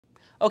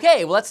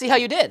Okay, well, let's see how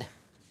you did.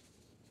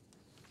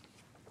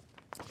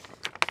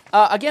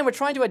 Again, we're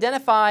trying to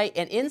identify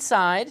an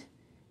inside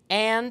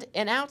and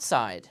an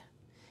outside.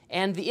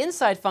 And the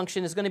inside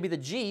function is going to be the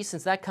g,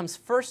 since that comes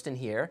first in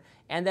here.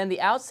 And then the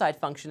outside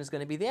function is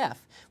going to be the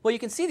f. Well, you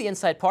can see the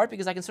inside part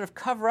because I can sort of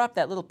cover up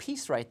that little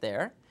piece right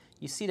there.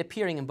 You see it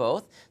appearing in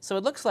both. So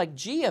it looks like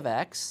g of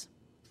x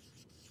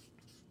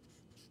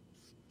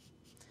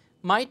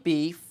might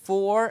be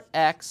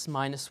 4x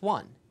minus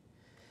 1.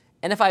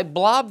 And if I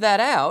blob that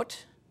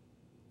out,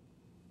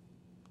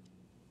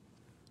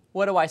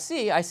 what do I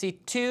see? I see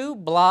 2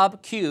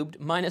 blob cubed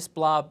minus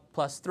blob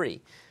plus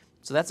 3.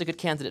 So that's a good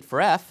candidate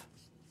for f.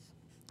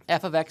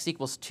 F of x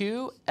equals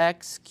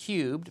 2x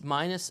cubed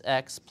minus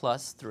x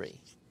plus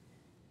 3.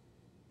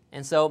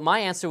 And so my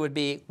answer would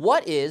be,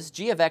 what is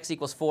g of x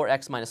equals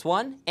 4x minus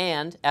 1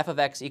 and f of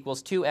x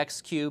equals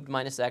 2x cubed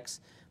minus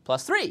x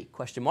plus 3?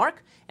 Question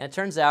mark. And it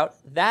turns out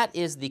that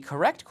is the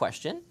correct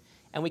question,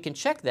 and we can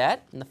check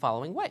that in the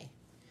following way.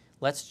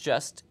 Let's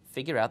just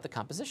figure out the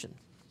composition.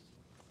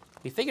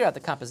 If we figure out the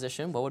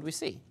composition, what would we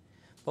see?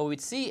 What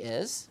we'd see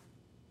is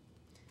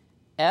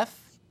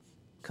f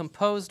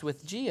composed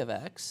with g of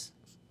x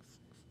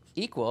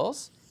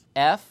equals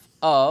f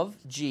of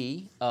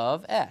g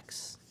of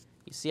x.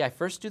 You see, I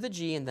first do the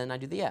g and then I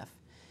do the f.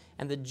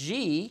 And the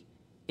g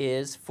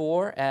is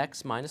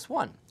 4x minus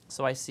 1.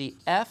 So I see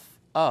f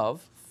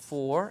of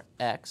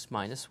 4x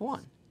minus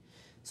 1.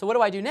 So what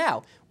do I do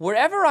now?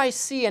 Wherever I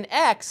see an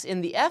x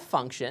in the f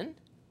function,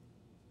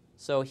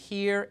 so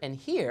here and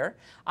here,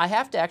 I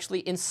have to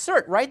actually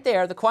insert right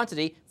there the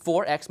quantity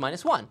 4x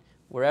minus 1,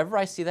 wherever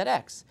I see that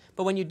x.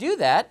 But when you do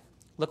that,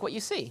 look what you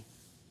see.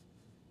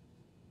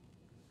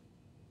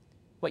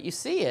 What you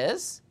see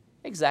is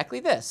exactly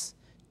this.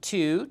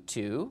 2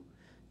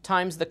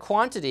 times the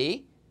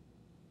quantity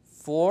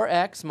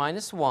 4x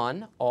minus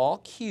 1, all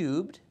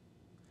cubed,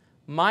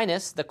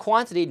 minus the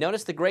quantity,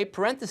 notice the gray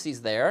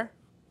parentheses there,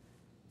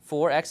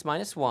 4x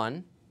minus 1,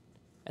 and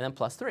then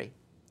plus 3.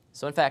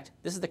 So in fact,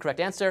 this is the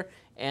correct answer.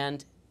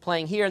 And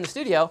playing here in the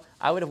studio,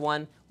 I would have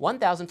won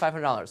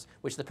 $1,500,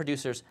 which the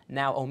producers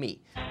now owe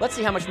me. Let's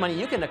see how much money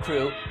you can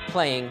accrue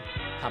playing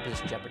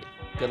Composition Jeopardy.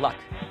 Good luck.